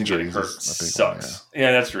 injuries hurt sucks.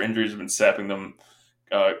 Yeah, that's true. Injuries have been sapping them.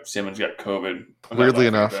 Simmons got COVID. Weirdly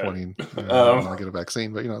enough, when he want to get a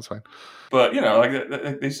vaccine, but it's fine. But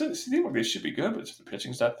like they seem like they should be good, but the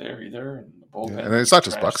pitching's not there either. And the bullpen, and it's not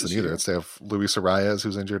just Buxton either. They have Luis Arias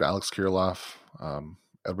who's injured, Alex Kirilloff,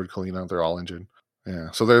 Edward Colina. They're all injured.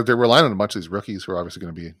 Yeah, so they're relying on a bunch of these rookies who are obviously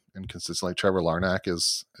going to be inconsistent. Like Trevor Larnach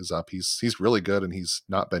is up. He's really good, and he's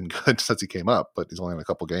not been good since he came up, but he's only in a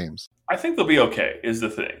couple games. I think they'll be okay. Is the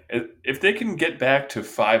thing if they can get back to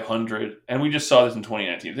 500, and we just saw this in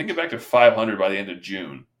 2019. If they get back to 500 by the end of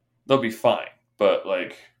June, they'll be fine. But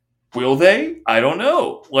like, will they? I don't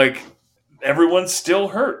know. Like everyone's still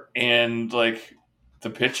hurt, and like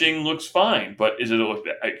the pitching looks fine. But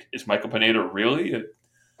is Michael Pineda really a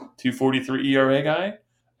 2.43 ERA guy?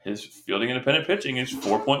 his fielding independent pitching is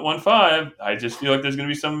 4.15. I just feel like there's going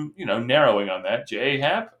to be some, narrowing on that. J.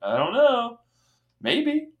 Happ, I don't know.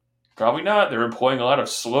 Maybe. Probably not. They're employing a lot of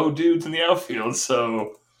slow dudes in the outfield,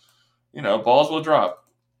 so, balls will drop.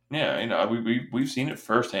 Yeah, we've seen it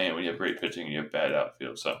firsthand when you have great pitching and you have bad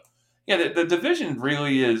outfield. So, yeah, the division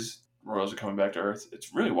really is, Royals are coming back to earth.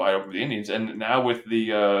 It's really wide open for the Indians. And now with the,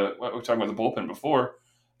 what we were talking about the bullpen before,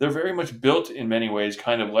 they're very much built in many ways,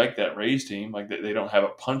 kind of like that Rays team. Like they don't have a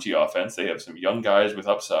punchy offense. They have some young guys with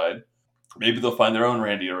upside. Maybe they'll find their own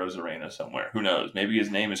Randy Arozarena somewhere. Who knows? Maybe his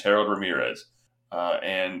name is Harold Ramirez.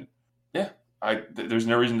 And yeah, there's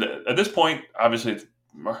no reason to, at this point, obviously it's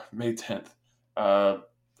May 10th.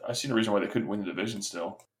 I see no reason why they couldn't win the division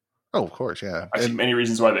still. Oh, of course, yeah. I see many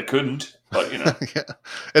reasons why they couldn't, but yeah.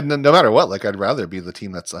 And no matter what, like I'd rather be the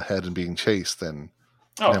team that's ahead and being chased than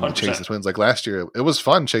them chase the Twins. Like last year, it was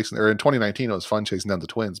fun chasing, or in 2019, it was fun chasing down the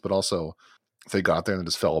Twins, but also they got there and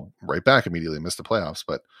just fell right back immediately and missed the playoffs.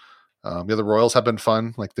 But the Royals have been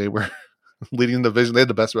fun. Like they were leading the division. They had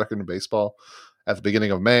the best record in baseball at the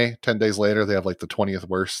beginning of May. 10 days later, they have like the 20th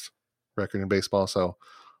worst record in baseball. So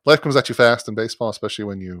life comes at you fast in baseball, especially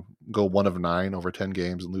when you go 1 of 9 over 10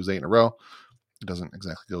 games and lose 8 in a row. It doesn't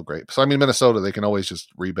exactly go great. So, I mean, Minnesota, they can always just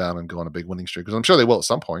rebound and go on a big winning streak, because I'm sure they will at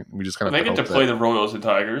some point. We just kind of they get to play the Royals and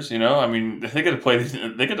Tigers, I mean, they get to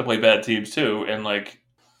play bad teams too. And like,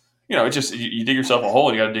 it's just, you dig yourself a hole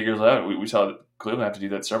and you got to dig yourself out. We saw Cleveland have to do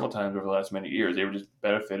that several times over the last many years. They were just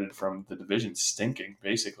benefited from the division stinking,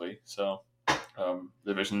 basically. So,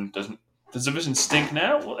 does the division stink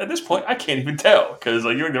now? Well, at this point, I can't even tell, because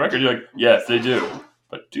like you're in the record, you're like, yes, they do,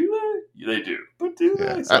 but do they? They do, but do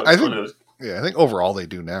they? So I think overall they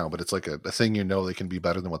do now, but it's like a thing, they can be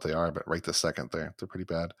better than what they are, but right this second they're pretty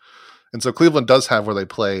bad. And so Cleveland does have where they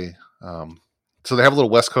play. So they have a little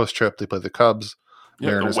West Coast trip. They play the Cubs,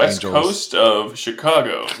 Mariners, the West Angels. Coast of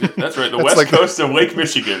Chicago. That's right, the West Coast of Lake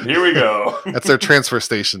Michigan. Here we go. That's their transfer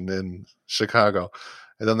station in Chicago.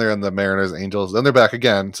 And then they're in the Mariners, Angels. Then they're back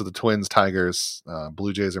again. So the Twins, Tigers,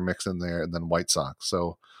 Blue Jays are mixed in there, and then White Sox.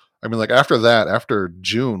 So, I mean, like after that, after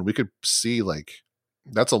June, we could see like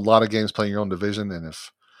that's a lot of games playing your own division. And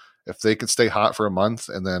if they could stay hot for a month,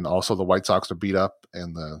 and then also the White Sox are beat up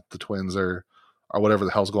and the Twins are whatever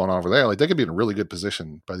the hell's going on over there, like they could be in a really good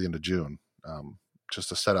position by the end of June, just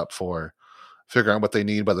to set up for figuring out what they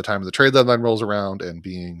need by the time the trade deadline rolls around and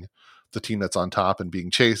being the team that's on top and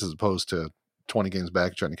being chased as opposed to 20 games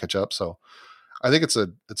back trying to catch up. So I think it's a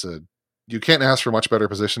you can't ask for a much better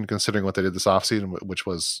position considering what they did this offseason, which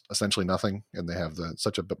was essentially nothing, and they have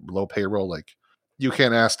such a low payroll. Like you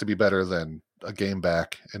can't ask to be better than a game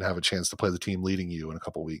back and have a chance to play the team leading you in a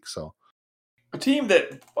couple weeks. So a team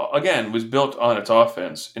that, again, was built on its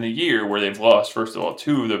offense in a year where they've lost, first of all,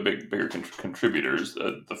 2 of the bigger contributors.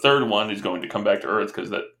 The third one is going to come back to earth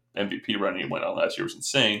because that MVP run he went on last year was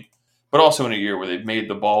insane. But also in a year where they've made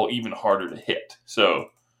the ball even harder to hit.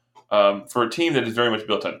 So for a team that is very much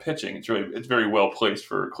built on pitching, it's very well placed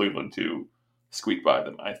for Cleveland to squeak by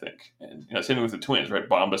them, I think. And same with the Twins, right?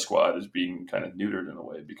 Bomba squad is being kind of neutered in a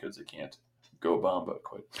way because they can't go Bomba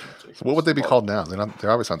quite so much. So what would they be called now? They're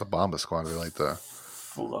obviously not the Bomba squad. They're like the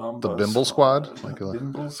Bimble squad? Like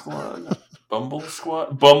Bimble squad? Bumble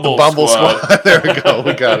squad? Bumble squad. There we go.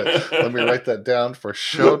 We got it. Let me write that down for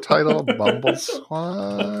show title. Bumble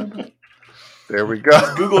squad. There we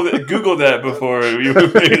go. Google that before you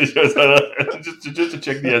just to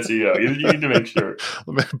check the SEO. You need to make sure.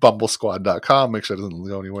 Bumblesquad.com. Make sure it doesn't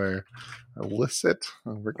go anywhere illicit.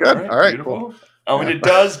 We're good. All right. Cool. Oh, and it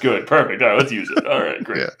does? Good. Perfect. All right, let's use it. All right,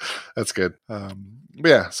 great. Yeah, that's good. But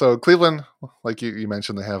yeah, so Cleveland, like you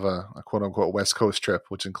mentioned, they have a quote-unquote West Coast trip,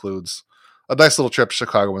 which includes a nice little trip to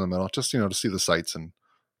Chicago in the middle, just, to see the sights and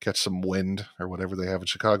catch some wind or whatever they have in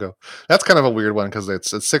Chicago. That's kind of a weird one because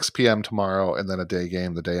it's at 6 p.m. tomorrow and then a day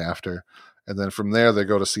game the day after. And then from there, they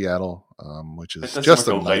go to Seattle, which is just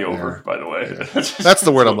a layover, by the way. Yeah. That's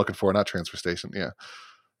the word I'm looking for, not transfer station. Yeah.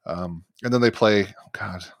 And then they play,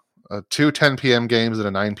 two 10 p.m. games and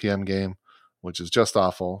a 9 p.m. game, which is just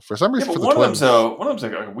awful. For some reason, for the Twins. One of them's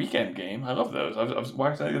like a weekend game. I love those. I was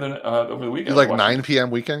watching that over the weekend. You like 9 p.m.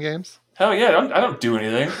 weekend games? Hell yeah. I don't do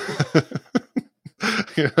anything.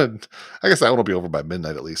 I guess that one will be over by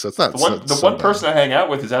midnight at least. So it's not the one person I hang out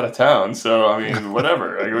with is out of town, so I mean,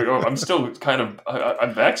 whatever. I'm still kind of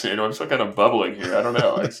I'm vaccinated. I'm still kind of bubbling here. I don't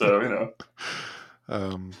know.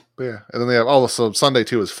 But yeah, and then they have also Sunday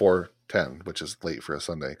too is 4:10, which is late for a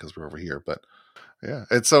Sunday because we're over here. But yeah,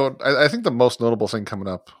 and so I think the most notable thing coming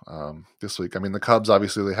up this week. I mean, the Cubs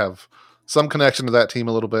obviously they have some connection to that team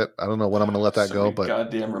a little bit. I don't know when I'm going to let that go,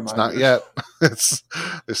 but it's not yet.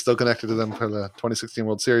 They're still connected to them for the 2016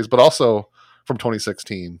 World Series. But also, from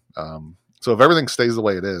 2016. So if everything stays the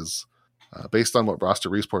way it is, based on what Roster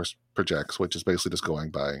Resource projects, which is basically just going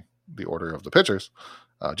by the order of the pitchers,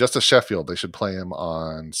 Justice Sheffield, they should play him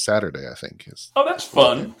on Saturday, I think. Oh, that's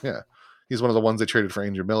fun. Yeah. He's one of the ones they traded for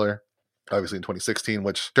Andrew Miller, obviously in 2016,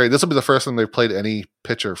 which this will be the first time they've played any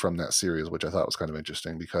pitcher from that series, which I thought was kind of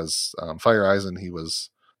interesting because Fire Eisen,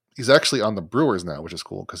 he's actually on the Brewers now, which is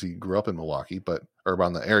cool because he grew up in Milwaukee, or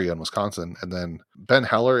around the area in Wisconsin. And then Ben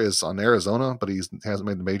Heller is on Arizona, but he hasn't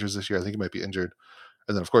made the majors this year. I think he might be injured.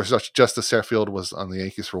 And then, of course, Justice Sheffield was on the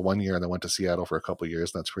Yankees for 1 year and then went to Seattle for a couple of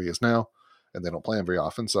years. And that's where he is now. And they don't play him very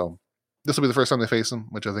often. So this will be the first time they face him,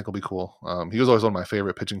 which I think will be cool. He was always one of my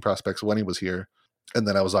favorite pitching prospects when he was here. And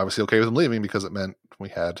then I was obviously okay with him leaving because it meant we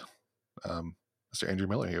had Mr. Andrew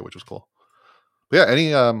Miller here, which was cool. But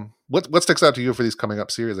yeah, what sticks out to you for these coming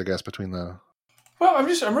up series, I guess, between the... Well,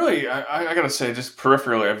 I gotta say, just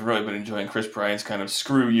peripherally, I've really been enjoying Chris Bryant's kind of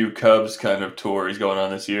screw you Cubs kind of tour he's going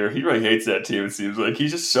on this year. He really hates that team, it seems like.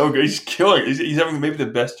 He's just so good. He's killing it. He's having maybe the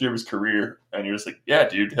best year of his career. And you're just like, yeah,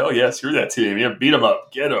 dude, hell yeah, screw that team. Yeah, beat them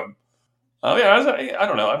up. Get them. I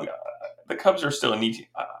don't know. The Cubs are still a neat team.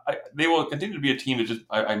 They will continue to be a team that just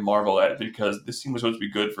I marvel at because this team was supposed to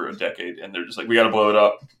be good for a decade. And they're just like, we got to blow it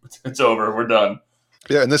up. It's over. We're done.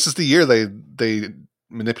 Yeah, and this is the year they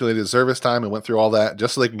manipulated service time and went through all that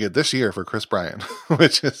just so they can get this year for Chris Bryant,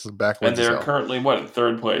 which is backwards. And they're currently in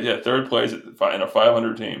third place? Yeah, third place in a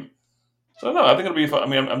 500 team. So no, I think it'll be fun. I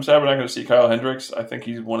mean, I'm sad we're not going to see Kyle Hendricks. I think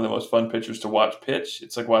he's one of the most fun pitchers to watch pitch.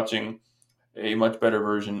 It's like watching a much better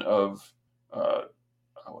version of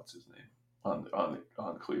what's his name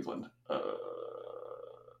on Cleveland.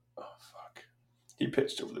 He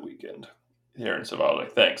pitched over the weekend. Aaron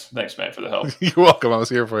Savali. Thanks, Matt, for the help. You're welcome. I was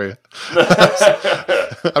here for you.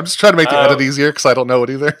 I'm just trying to make the edit easier because I don't know it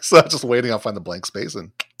either. So I'm just waiting. I'll find the blank space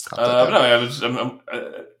and.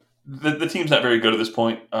 The team's not very good at this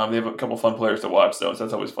point. They have a couple fun players to watch though, so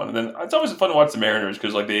that's always fun. And then it's always fun to watch the Mariners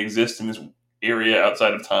because like they exist in this area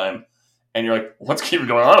outside of time, and you're like, what's keeping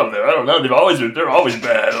going on up there? I don't know. They're always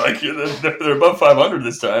bad. Like they're above 500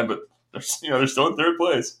 this time, but they're still in third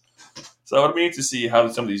place. So it'll be neat to see how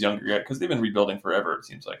some of these younger guys, because they've been rebuilding forever, it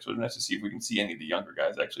seems like. So it'll be nice to see if we can see any of the younger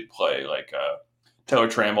guys actually play, like Taylor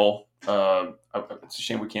Trammell. It's a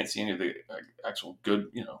shame we can't see any of the actual good,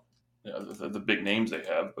 the big names they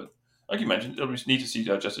have. But like you mentioned, it'll be neat to see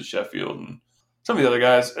Justice Sheffield and some of the other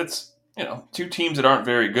guys. It's, two teams that aren't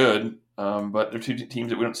very good, but they're two teams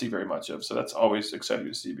that we don't see very much of. So that's always exciting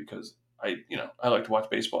to see because I like to watch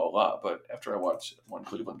baseball a lot. But after I watch one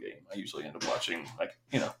Cleveland game, I usually end up watching, like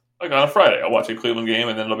on a Friday, I'll watch a Cleveland game,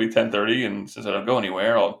 and then it'll be 10:30. And since I don't go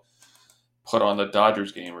anywhere, I'll put on the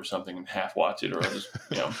Dodgers game or something and half watch it, or I'll just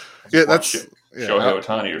Shohei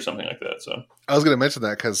Ohtani or something like that. So I was going to mention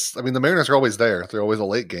that because the Mariners are always there; they're always a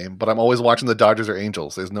late game. But I'm always watching the Dodgers or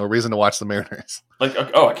Angels. There's no reason to watch the Mariners. Like,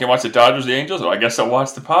 I can't watch the Dodgers, or the Angels. I guess I'll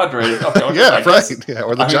watch the Padres. Okay,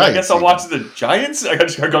 or the Giants. I guess I'll watch the Giants. I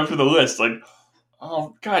just got to go through the list. Like,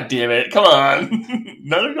 oh god damn it! Come on,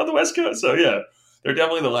 none of them on the West Coast. So yeah. They're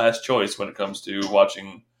definitely the last choice when it comes to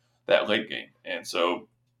watching that late game. And so,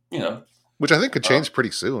 which I think could change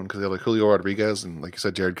pretty soon because they have like Julio Rodriguez and, like you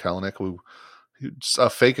said, Jared Kelenic, who a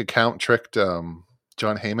fake account tricked John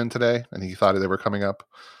Heyman today, and he thought they were coming up.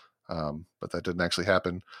 But that didn't actually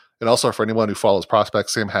happen. And also for anyone who follows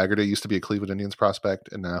prospects, Sam Haggerty used to be a Cleveland Indians prospect,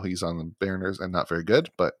 and now he's on the Mariners and not very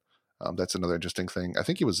good. But that's another interesting thing. I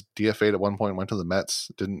think he was DFA'd at one point, went to the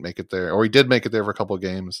Mets, didn't make it there. Or he did make it there for a couple of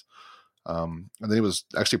games. And then he was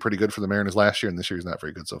actually pretty good for the Mariners last year, and this year he's not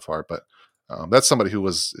very good so far. But that's somebody who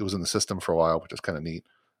was in the system for a while, which is kind of neat.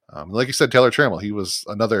 Like you said, Taylor Trammell, he was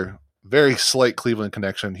another very slight Cleveland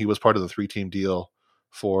connection. He was part of the 3-team deal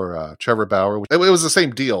for Trevor Bauer. It was the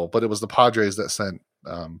same deal, but it was the Padres that sent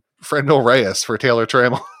Fernando Reyes for Taylor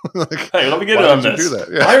Trammell. Hey, let me get on this.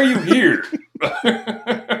 Yeah. Why are you here?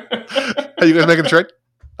 Are you guys making a trade?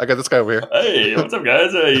 I got this guy over here. Hey, what's up,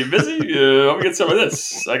 guys? You busy? Let me get some of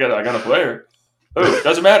this. I got a player. Oh,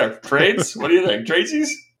 doesn't matter. Trades? What do you think? Tradesies?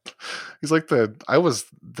 He's like I was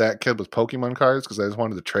that kid with Pokemon cards because I just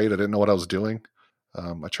wanted to trade. I didn't know what I was doing.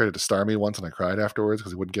 I traded to Starmie once and I cried afterwards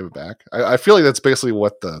because he wouldn't give it back. I feel like that's basically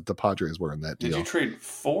what the Padres were in that deal. Did you trade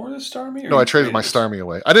for the Starmie? No, I traded my Starmie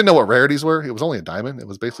away. I didn't know what rarities were. It was only a diamond. It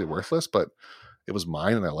was basically worthless, but it was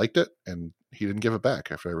mine and I liked it. And he didn't give it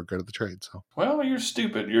back after I regretted the trade. So, well, you're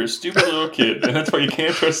stupid. You're a stupid little kid, and that's why you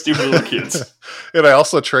can't trust stupid little kids. And I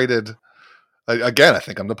also traded. Again, I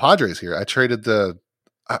think I'm the Padres here. I traded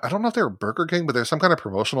I don't know if they were Burger King, but there's some kind of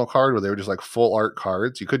promotional card where they were just like full art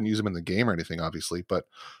cards. You couldn't use them in the game or anything, obviously. But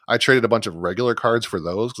I traded a bunch of regular cards for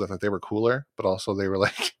those because I thought they were cooler. But also they were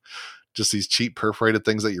like just these cheap perforated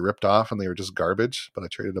things that you ripped off and they were just garbage, but I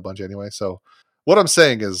traded a bunch anyway. So what I'm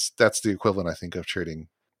saying is that's the equivalent, I think, of trading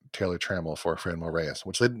Taylor Trammell for Franmil Reyes,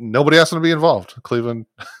 which nobody asked them to be involved. Cleveland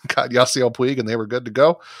got Yasiel Puig and they were good to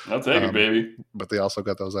go. I'll take it, baby. But they also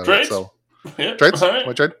got those out Trades? of it. So Yeah. trades? All right.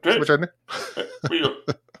 What trade? Trades. What trade?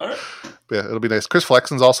 All right. Yeah, it'll be nice. Chris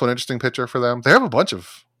Flexen's also an interesting pitcher for them. They have a bunch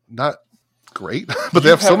of not great, but they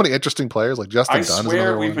have so many interesting players. Like Justin Dunn is another one. I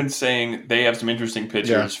swear we've been saying they have some interesting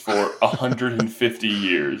pitchers for 150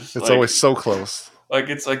 years. It's always so close. Like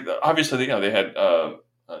it's like obviously they had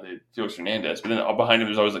Felix Hernandez, but then behind him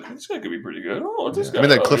there's always like this guy could be pretty good. Oh, this guy. I mean,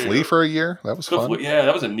 they had Cliff Lee for a year. That was fun. Yeah,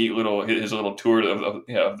 that was a neat little his little tour of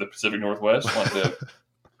the Pacific Northwest. Wanted to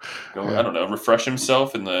go, I don't know, refresh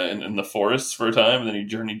himself in the forests for a time, and then he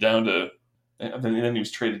journeyed down to. And then he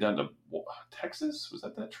was traded down to Texas. Was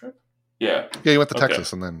that trip? Yeah. Yeah, he went to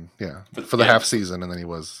Texas, and then for the half season, and then he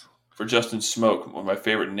was for Justin Smoke, one of my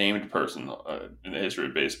favorite named person in the history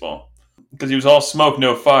of baseball. Because he was all smoke,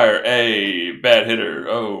 no fire. A bad hitter.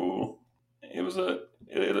 Oh,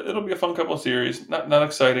 it'll be a fun couple of series. Not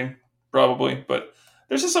exciting, probably, but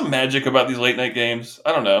there's just some magic about these late night games.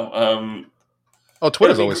 I don't know.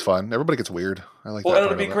 Twitter's always fun. Everybody gets weird. I like. Well, and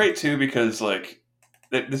it'll be great too because like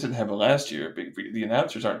this didn't happen last year. The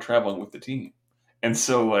announcers aren't traveling with the team, and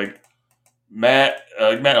so like Matt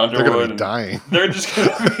Underwood, they're gonna be dying. They're just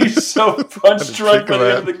gonna be so punch drunk by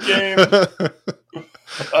the end of the game.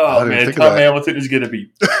 Oh man, Tom Hamilton is going to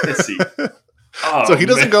be pissy. So he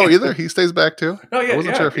doesn't go either. He stays back too. No, yeah, I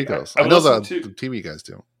wasn't sure if he goes. I know the TV guys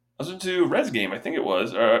do. I was into Reds game. I think it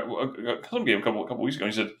was some game a couple weeks ago.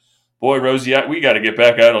 He said, "Boy, Rosie, we got to get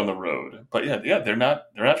back out on the road." But yeah, they're not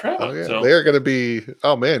traveling. Oh, yeah. So. They're going to be.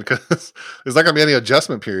 Oh man, because there's not going to be any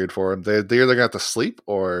adjustment period for them. They're either going to have to sleep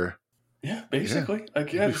or. Yeah, basically.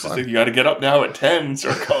 It's just like you got to get up now at 10 and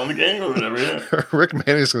start calling the game or whatever. Yeah. Rick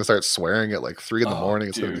Manning's going to start swearing at like 3 in the morning.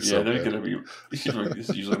 It's going to be so they're good. going to be. This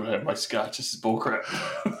is usually when I have my scotch. This is bullcrap.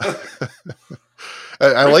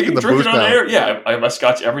 I like in the booth now. Air? Yeah, I have my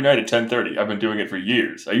scotch every night at 10:30. I've been doing it for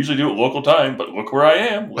years. I usually do it local time, but look where I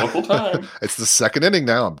am, local time. It's the second inning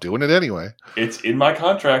now. I'm doing it anyway. It's in my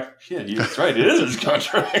contract. Yeah, that's right. It is in his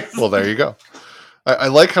contract. Well, there you go. I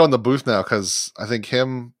like how in the booth now because I think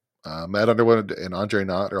him. Matt Underwood and Andre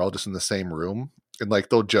Knott are all just in the same room, and like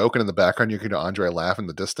they'll joke, and in the background you can hear Andre laugh in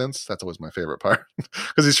the distance. That's always my favorite part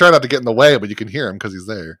because he's trying not to get in the way, but you can hear him because he's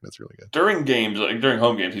there. That's really good. During games, like during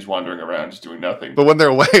home games, he's wandering around just doing nothing. But when they're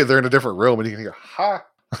away, they're in a different room, and you can hear "ha"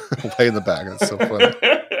 way in the back. It's so funny.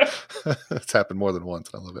 It's happened more than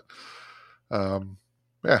once. I love it.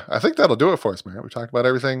 Yeah, I think that'll do it for us, man. We talked about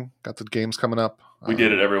everything. Got the games coming up. We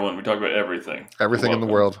did it, everyone. We talked about everything. Everything in the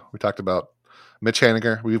world. We talked about. Mitch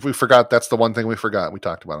Haniger. We forgot. That's the one thing we forgot. We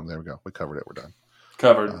talked about him. There we go. We covered it. We're done.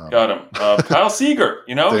 Covered. Got him. Kyle Seager.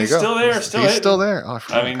 He's still there. He's still there. Oh,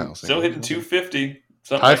 still hitting 250.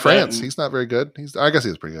 Hi, France. He's not very good. I guess he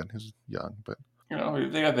was pretty good. He's young, but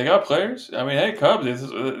they got players. I mean, hey, Cubs.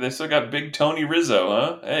 They still got big Tony Rizzo,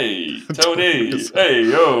 huh? Hey, Tony. Hey,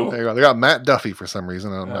 yo. There you go. They got Matt Duffy for some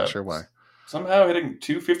reason. I'm not sure why. Somehow hitting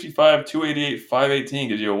 255, 288, 518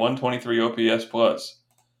 gives you a 123 OPS plus.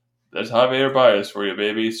 That's Javier Baez for you,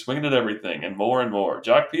 baby. Swinging at everything and more and more.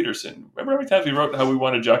 Jock Peterson. Remember how many times we wrote how we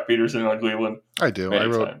wanted Jock Peterson on Cleveland? I do. Many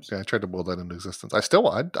times. I tried to will that into existence.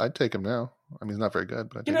 I'd take him now. I mean, he's not very good,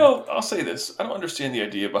 but I'll say this. I don't understand the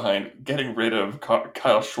idea behind getting rid of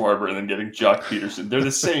Kyle Schwarber and then getting Jock Peterson. They're the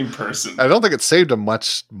same person. I don't think it saved him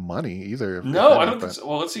much money either. No, I don't think so.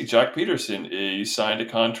 Well, let's see. Jock Peterson, he signed a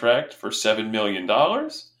contract for $7 million.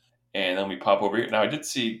 And then we pop over here. Now, I did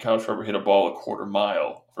see Kyle Schwarber hit a ball a quarter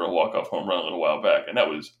mile for a walk-off home run a little while back, and that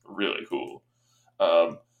was really cool.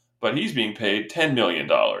 But he's being paid $10 million.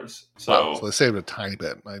 So they saved a tiny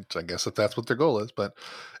bit, I guess, if that's what their goal is.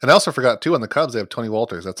 And I also forgot, too, on the Cubs, they have Tony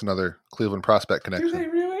Walters. That's another Cleveland prospect connection. Do they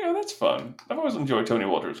really? Oh, that's fun. I've always enjoyed Tony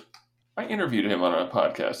Walters. I interviewed him on a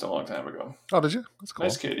podcast a long time ago. Oh, did you? That's cool.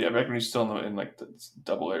 Nice kid. Yeah, back when he was still in like the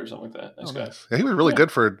Double A or something like that. Nice guy. Nice. Yeah, he was really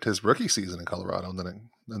good for his rookie season in Colorado,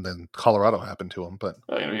 and then Colorado happened to him. But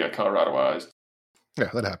he got Colorado eyes. Yeah,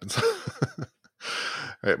 that happens. All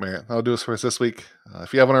right, man. That'll do us for us this week.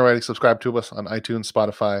 If you haven't already, subscribe to us on iTunes,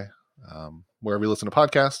 Spotify, wherever you listen to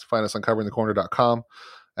podcasts. Find us on coveringthecorner.com.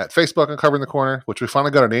 At Facebook on Covering the Corner, which we finally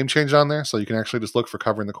got our name changed on there, so you can actually just look for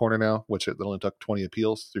Covering the Corner now, which it only took 20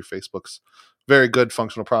 appeals through Facebook's very good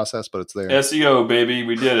functional process, but it's there. SEO, baby,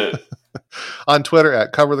 we did it. On Twitter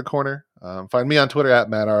at Cover the Corner. Find me on Twitter at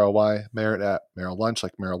Matt ROY, Merritt at Merrill Lunch,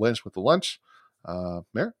 like Merrill Lynch with the lunch.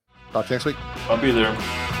 Merritt, talk to you next week. I'll be there.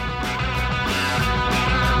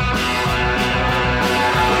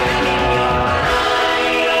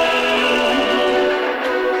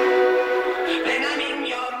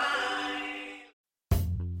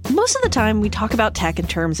 Most of the time, we talk about tech in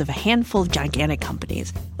terms of a handful of gigantic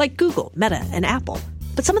companies, like Google, Meta, and Apple.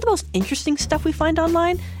 But some of the most interesting stuff we find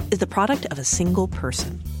online is the product of a single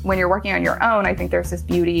person. When you're working on your own, I think there's this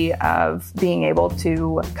beauty of being able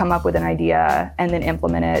to come up with an idea and then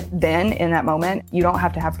implement it then in that moment. You don't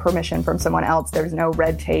have to have permission from someone else. There's no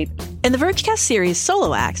red tape. In the Vergecast series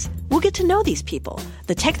Solo Acts, we'll get to know these people,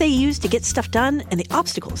 the tech they use to get stuff done, and the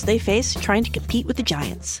obstacles they face trying to compete with the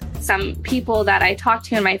giants. Some people that I talk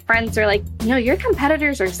to and my friends are like, your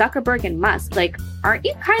competitors are Zuckerberg and Musk. Like, aren't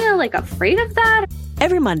you kind of like afraid of that?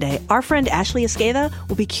 Every Monday, our friend Ashley Esqueda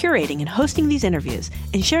will be curating and hosting these interviews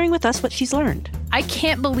and sharing with us what she's learned. I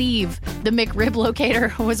can't believe the McRib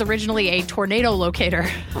locator was originally a tornado locator.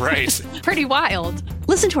 Right. Pretty wild.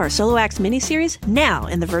 Listen to our Solo Acts miniseries now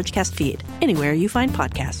in the Vergecast feed, anywhere you find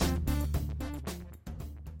podcasts.